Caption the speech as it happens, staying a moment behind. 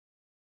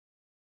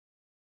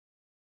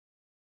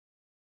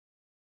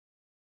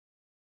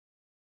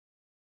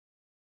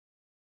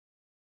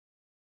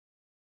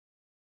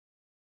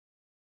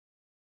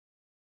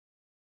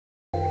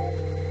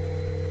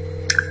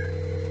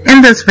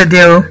In this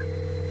video,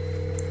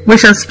 we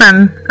shall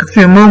spend a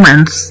few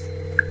moments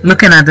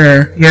looking at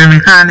the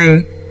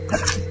Yemrehanne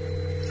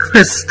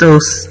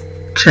Kristos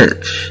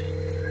church.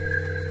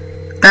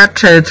 That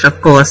church,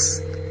 of course,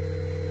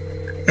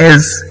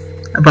 is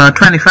about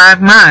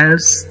 25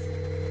 miles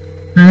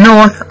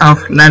north of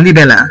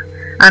Lalibela,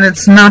 and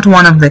it's not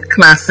one of the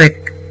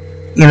classic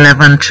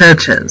 11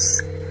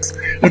 churches.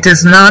 It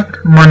is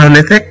not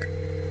monolithic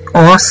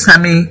or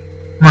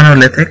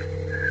semi-monolithic,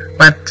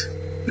 but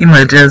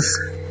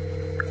emerges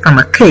from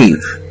a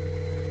cave.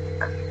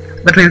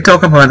 But we'll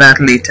talk about that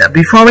later.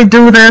 Before we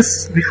do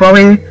this, before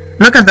we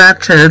look at that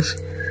church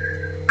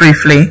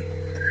briefly,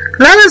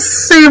 let us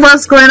see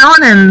what's going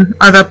on in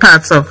other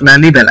parts of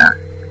Lalibela.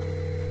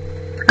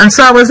 And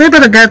so I was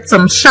able to get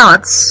some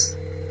shots.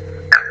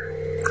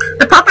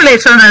 The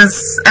population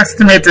is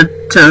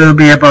estimated to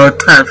be about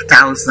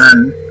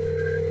 12,000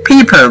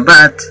 people,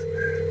 but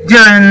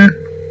during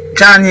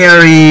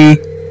January,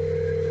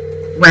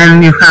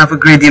 when you have a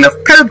great deal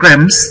of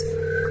pilgrims,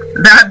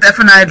 that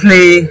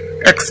definitely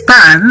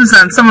expands,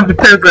 and some of the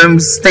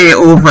pilgrims stay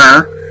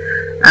over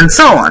and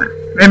so on.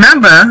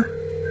 Remember,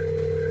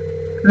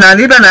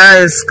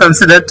 Lalibela is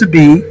considered to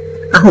be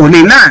a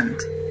holy land.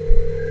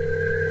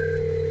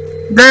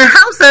 The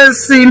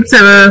houses seem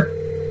to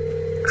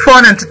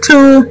fall into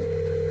two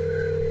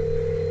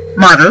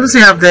models.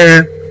 You have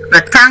the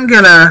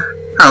rectangular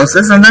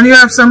houses, and then you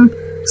have some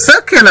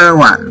circular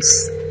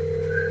ones.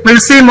 We'll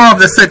see more of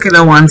the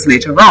circular ones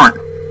later on.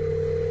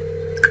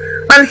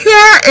 Well,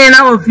 here in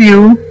our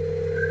view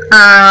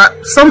are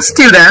some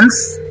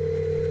students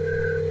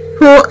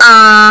who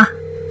are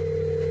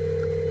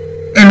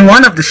in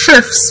one of the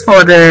shifts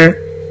for the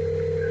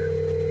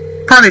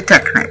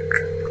Polytechnic.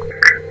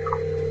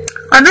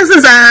 And this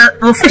is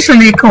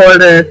officially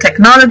called the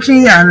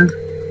Technology and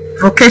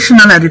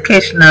Vocational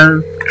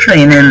Educational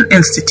Training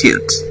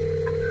Institute.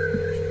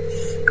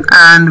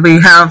 And we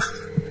have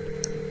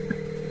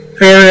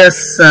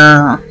various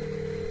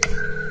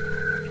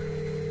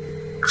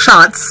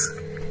shots.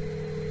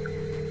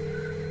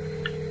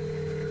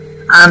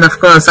 And of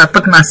course I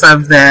put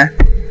myself there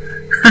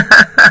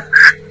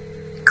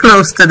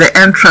close to the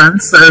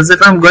entrance as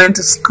if I'm going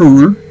to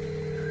school.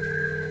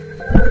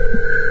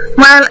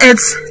 Well,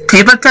 it's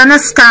table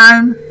tennis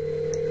time,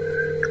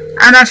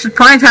 and I should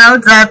point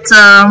out that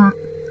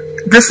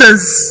this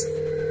is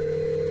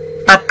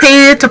a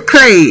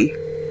pay-to-play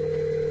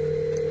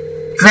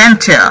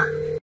venture.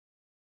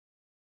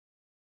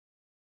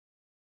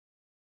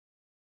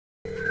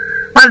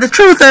 Well, the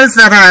truth is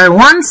that I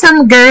won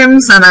some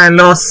games and I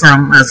lost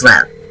some as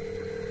well.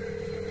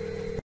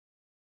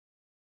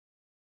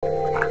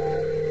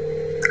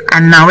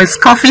 And now it's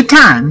coffee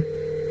time.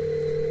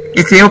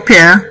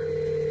 Ethiopia,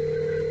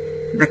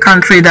 the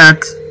country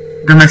that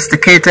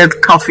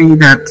domesticated coffee,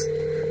 that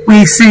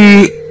we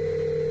see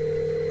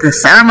the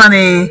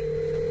ceremony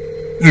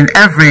in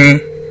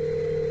every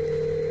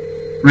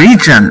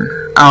region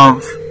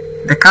of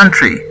the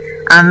country,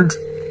 and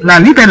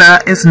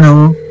Lalibela is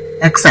no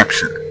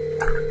exception.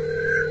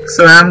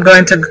 So I'm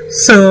going to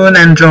soon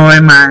enjoy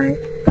my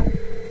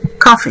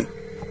coffee.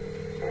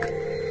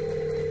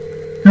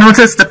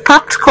 Notice the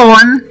popped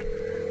corn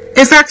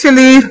is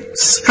actually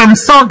from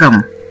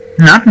sorghum,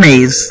 not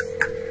maize.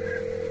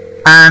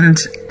 And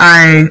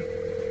I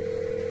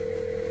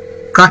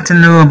got to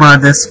know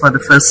about this for the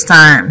first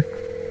time.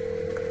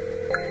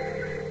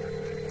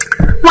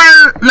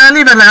 Well,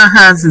 Lalibela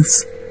has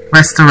its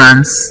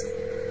restaurants,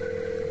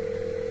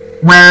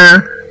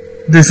 well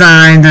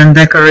designed and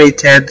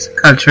decorated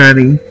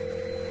culturally.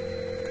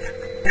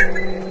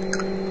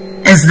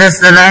 Is this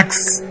the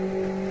next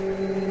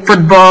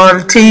football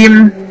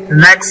team, the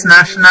next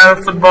national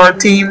football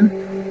team,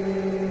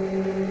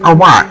 or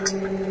what?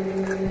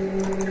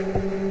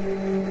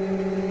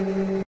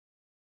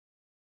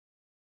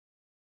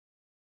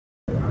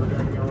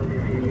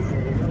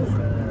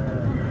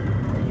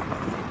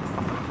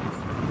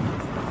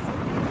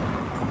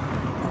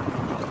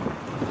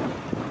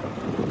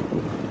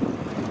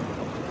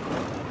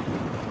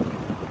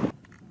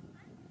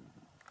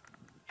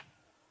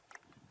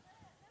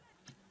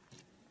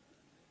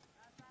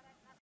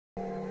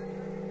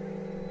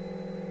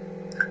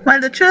 Well,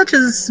 the church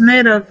is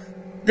made of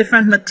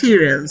different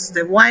materials.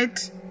 The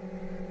white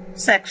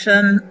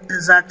section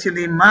is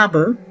actually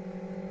marble,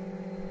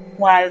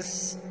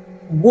 whilst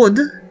wood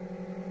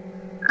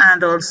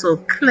and also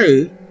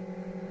clay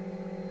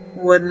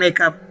would make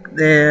up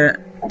the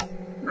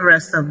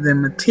rest of the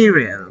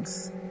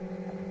materials.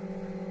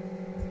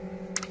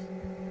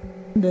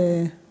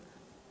 The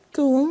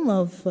tomb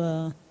of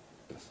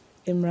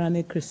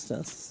Yemrehanne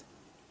Kristos.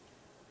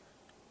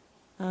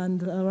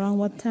 And around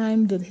what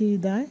time did he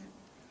die?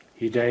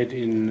 He died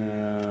in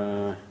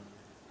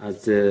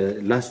at the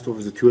last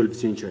of the 12th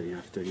century,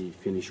 after he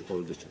finished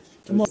all the church.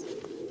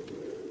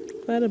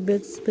 Quite a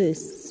big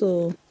space.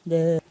 So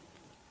the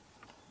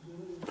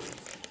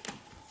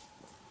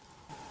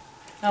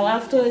now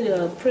after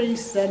you're a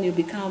priest, then you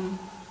become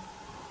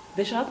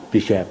bishop?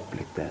 Bishop,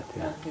 like that,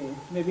 yeah. Okay,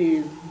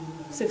 maybe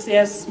 6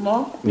 years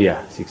more?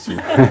 Yeah, 6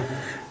 years.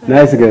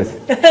 Nice guess.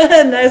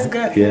 Nice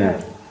guess.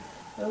 Yeah.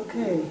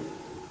 Okay.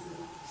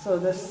 So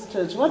this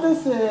church, what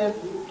does the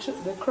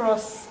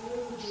cross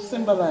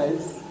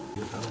symbolize?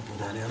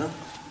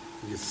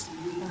 Yes.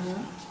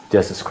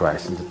 Jesus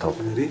Christ in the top.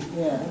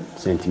 Yeah.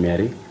 Saint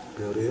Mary,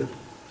 Gabriel.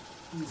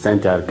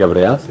 Saint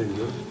Gabriel, Saint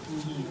John.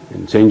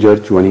 and Saint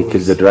George when he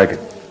kills the dragon.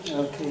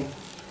 Okay.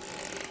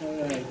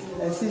 All right.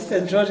 I see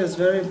St. George is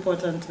very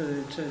important to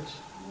the church.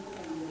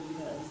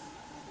 Yes.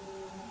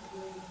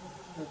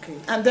 Okay.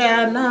 And there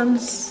are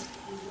nuns,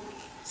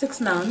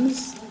 6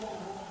 nuns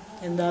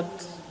in that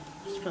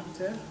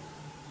structure.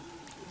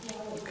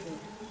 Okay.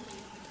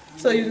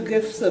 So you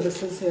give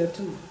services here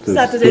too? So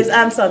Saturdays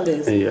and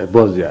Sundays? Yeah,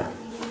 both, yeah.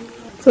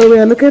 So we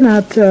are looking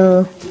at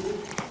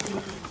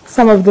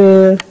some of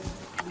the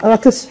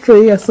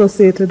artistry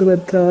associated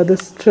with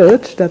this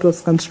church that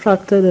was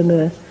constructed in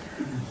the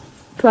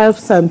 12th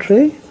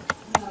century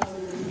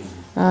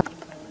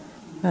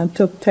and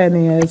took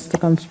 10 years to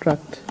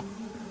construct.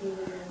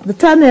 The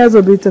 10 years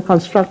would be to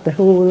construct the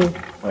whole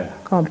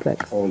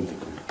complex. All the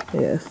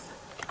Yes.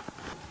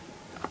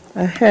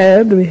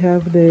 Ahead we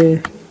have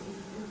the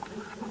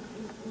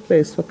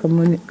place for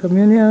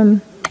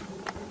communion,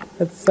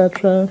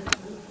 etc.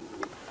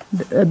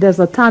 There's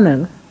a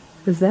tunnel,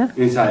 is there?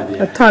 inside,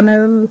 A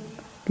tunnel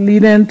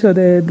leading to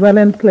the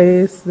dwelling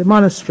place, the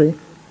monastery,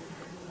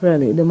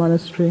 really, the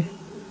monastery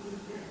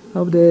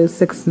of the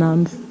 6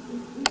 nuns.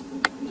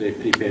 They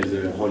prepare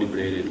the holy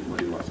bread and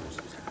holy water.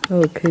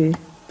 Okay.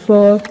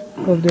 Floor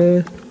of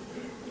the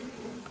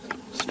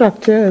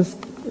structure is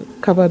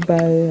covered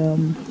by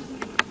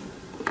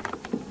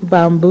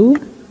bamboo.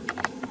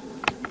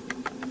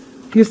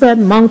 You said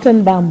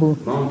mountain bamboo.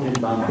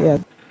 Mountain bamboo. Yeah.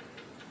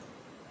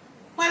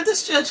 Well,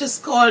 this church is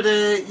called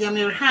the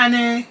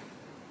Yemrehanne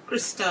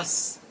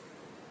Kristos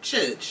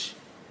Church.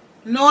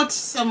 Note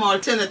some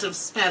alternative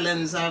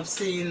spellings. I've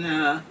seen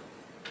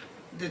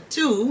the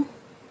two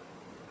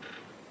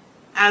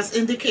as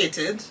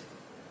indicated.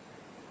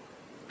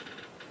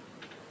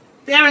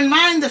 Bear in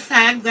mind the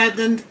fact that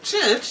the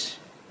church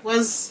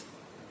was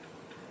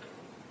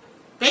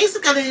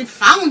basically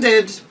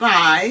founded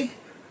by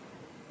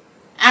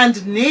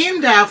and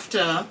named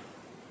after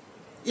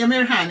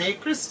Yemrehanne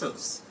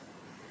Kristos.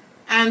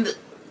 And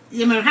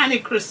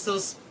Yemrehanne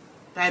Kristos,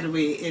 by the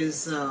way,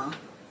 is a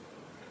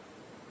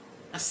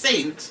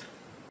saint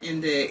in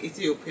the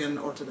Ethiopian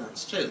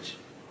Orthodox Church.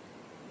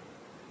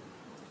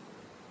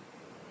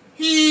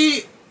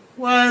 He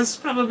was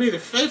probably the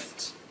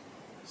 5th,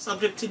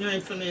 subject to new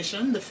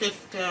information, the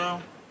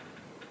 5th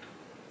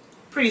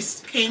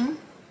priest king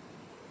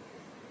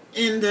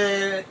in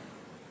the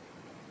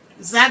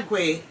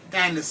Zagwe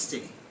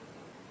dynasty.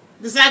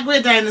 The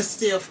Zagwe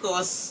dynasty, of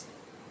course,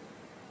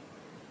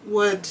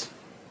 would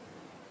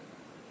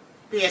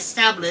be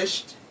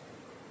established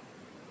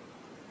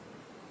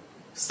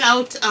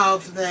south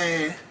of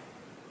the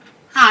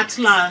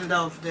heartland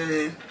of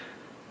the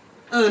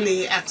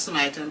early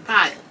Aksumite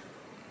Empire.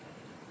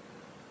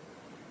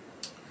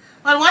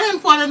 Well, one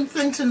important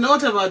thing to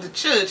note about the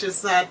church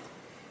is that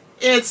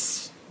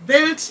it's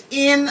built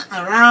in,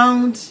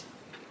 around,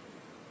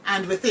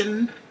 and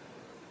within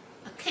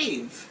a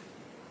cave,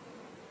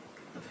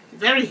 a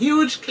very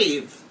huge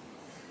cave.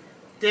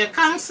 The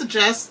accounts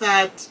suggest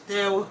that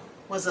there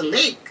was a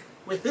lake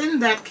within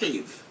that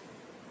cave,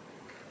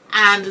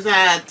 and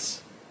that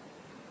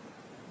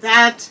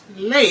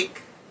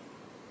lake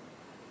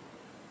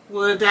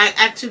would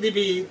actually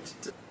be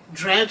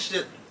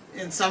dredged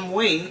in some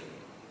way.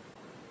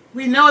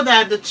 We know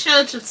that the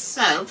church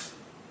itself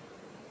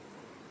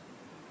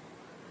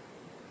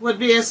would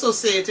be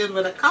associated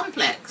with a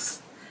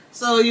complex.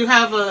 So you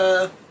have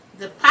the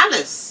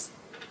palace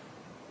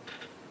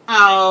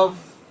of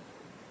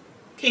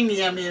King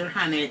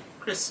Yemirhane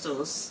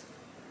Kristos,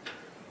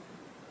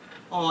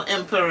 or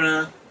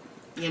Emperor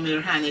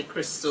Yemirhane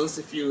Kristos,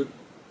 if you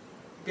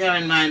bear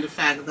in mind the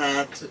fact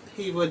that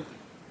he would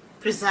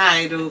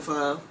preside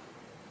over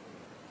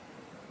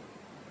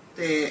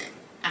the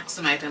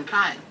Aksumite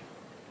Empire.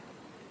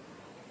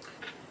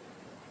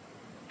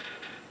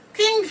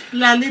 King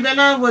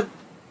Lalibela would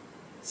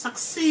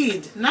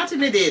succeed, not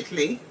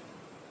immediately,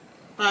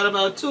 but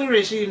about 2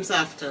 regimes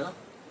after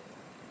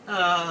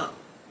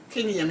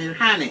King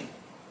Yemirhane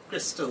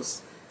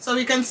Kristos. So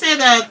we can say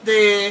that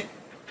the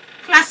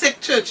classic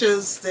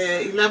churches,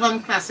 the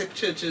 11 classic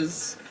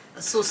churches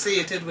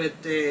associated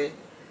with the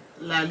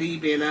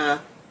Lalibela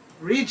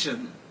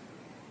region,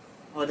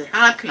 or the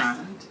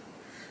heartland,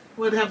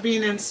 would have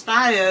been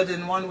inspired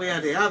in one way or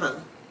the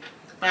other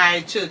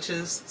by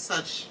churches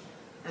such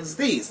as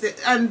these.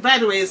 And by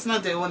the way, it's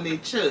not the only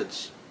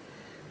church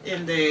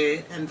in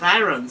the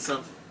environs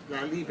of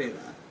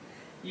Lalibela.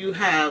 You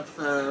have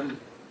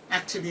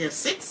actually a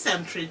 6th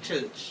century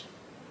church.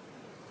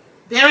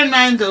 Bear in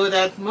mind, though,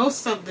 that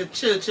most of the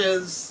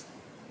churches,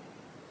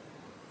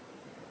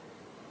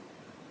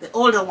 the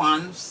older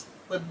ones,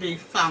 would be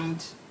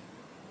found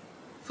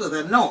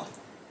further north,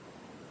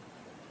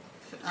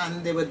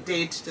 and they would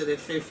date to the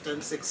 5th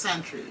and 6th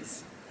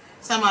centuries.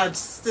 Some are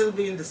still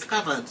being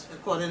discovered,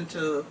 according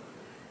to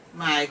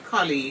my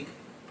colleague,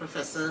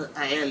 Professor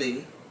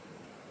Aeli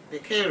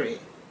Bekere.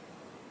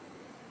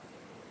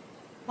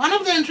 One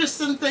of the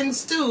interesting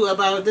things too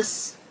about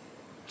this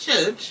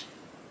church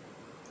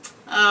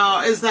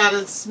is that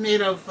it's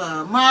made of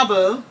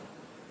marble,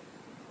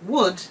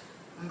 wood,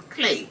 and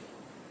clay,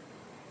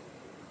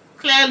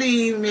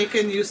 clearly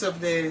making use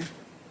of the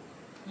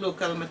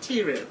local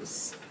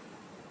materials.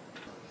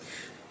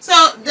 So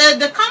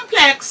the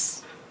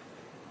complex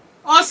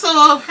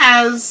also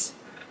has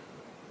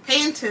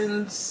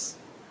paintings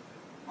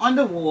on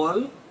the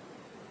wall,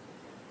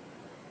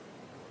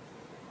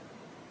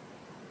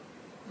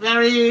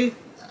 very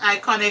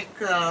iconic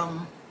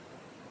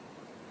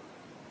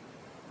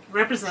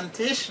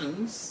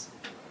representations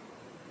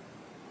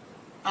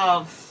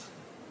of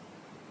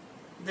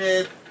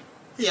the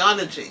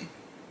theology.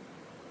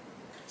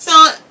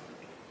 So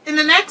in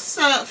the next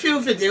few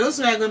videos,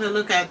 we are going to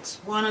look at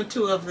one or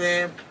two of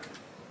the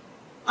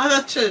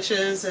other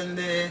churches in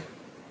the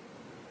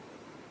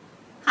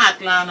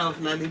heartland of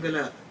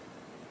Lalibela,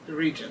 the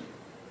region.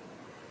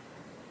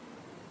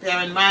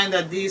 Bear in mind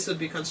that these would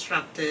be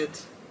constructed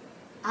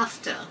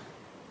after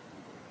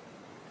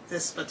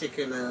this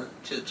particular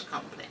church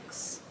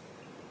complex.